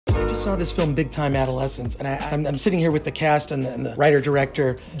I just saw this film, Big Time Adolescence, and I'm sitting here with the cast and the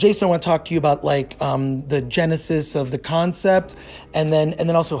writer-director. Jason, I want to talk to you about like the genesis of the concept, and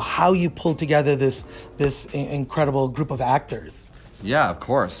then also how you pulled together this incredible group of actors. Yeah, of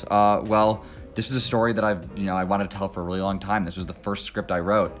course. Well, this was a story that I wanted to tell for a really long time. This was the first script I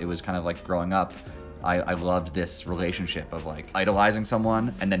wrote. It was kind of like growing up. I loved this relationship of like idolizing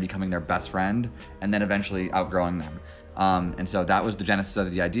someone and then becoming their best friend and then eventually outgrowing them. And so that was the genesis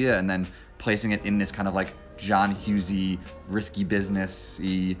of the idea, and then placing it in this kind of like John Hughesy, risky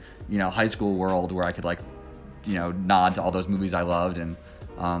business-y, high school world where I could like, nod to all those movies I loved. And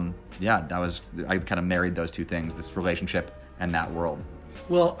yeah, I kind of married those two things, this relationship and that world.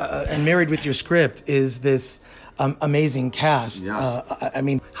 Well, and married with your script is this amazing cast. Yeah. I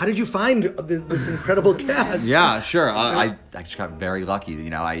mean, how did you find this incredible cast? Yeah, sure. I just got very lucky.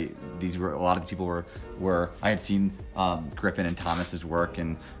 These were a lot of the people were I had seen Griffin and Thomas's work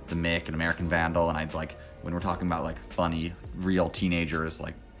in The Mick and American Vandal, and when we're talking about like funny, real teenagers,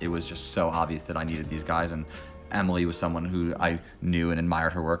 like it was just so obvious that I needed these guys. And Emily was someone who I knew and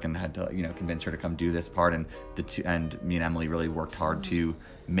admired her work and had to, convince her to come do this part. And me and Emily really worked hard to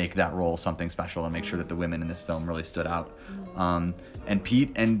make that role something special and make sure that the women in this film really stood out. And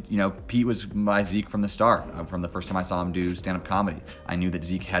Pete was my Zeke from the start. From the first time I saw him do stand-up comedy, I knew that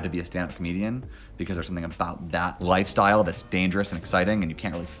Zeke had to be a stand-up comedian because there's something about that lifestyle that's dangerous and exciting, and you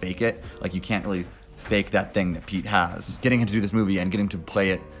can't really fake it. Like, you can't really fake that thing that Pete has. Getting him to do this movie and getting him to play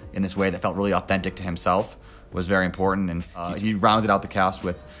it in this way that felt really authentic to himself was very important. And he rounded out the cast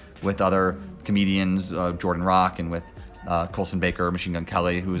with other comedians, Jordan Rock, and with Colson Baker, Machine Gun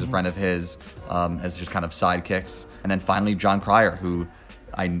Kelly, who was a friend of his, as just kind of sidekicks. And then finally John Cryer, who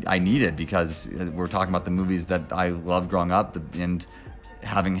I needed because we're talking about the movies that I loved growing up, and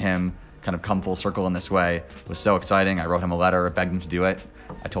having him kind of come full circle in this way was so exciting. I wrote him a letter, begged him to do it.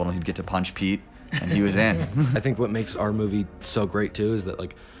 I told him he'd get to punch Pete, and he was in. I think what makes our movie so great too is that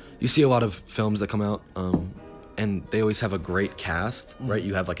like you see a lot of films that come out and they always have a great cast, right?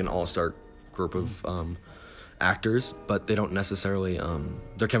 You have like an all-star group of actors, but they don't necessarily,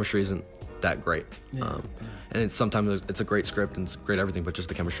 their chemistry isn't that great. Yeah. And sometimes it's a great script and it's great everything, but just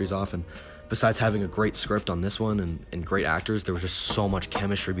the chemistry's off. And besides having a great script on this one and great actors, there was just so much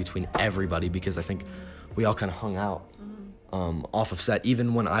chemistry between everybody because I think we all kind of hung out off of set.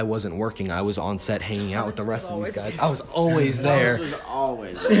 Even when I wasn't working, I was on set hanging out with the rest of these guys. I was always there. I was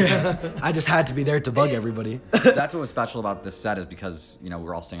always there. I just had to be there to bug everybody. That's what was special about this set is because,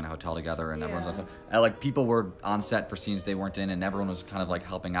 we're all staying in a hotel together and everyone's on set. Like, people were on set for scenes they weren't in, and everyone was kind of like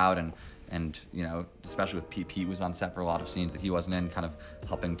helping out, and especially with Pete. Pete was on set for a lot of scenes that he wasn't in, kind of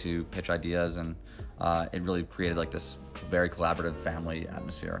helping to pitch ideas, and it really created like this very collaborative family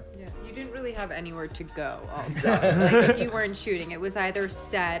atmosphere. Yeah, you didn't really have anywhere to go also. Like, if you weren't shooting, it was either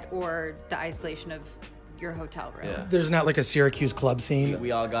set or the isolation of your hotel room. Yeah. There's not like a Syracuse club scene.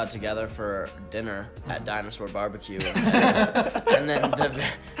 We all got together for dinner at Dinosaur Barbecue, and then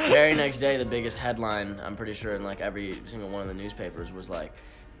the very next day, the biggest headline, I'm pretty sure in like every single one of the newspapers, was like,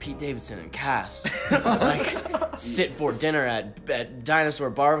 Pete Davidson and cast like sit for dinner at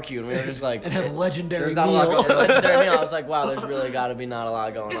Dinosaur Barbecue, and we were just like, and have legendary meal. Legendary meal. I was like, wow, there's really got to be not a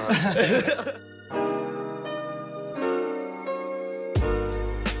lot going on.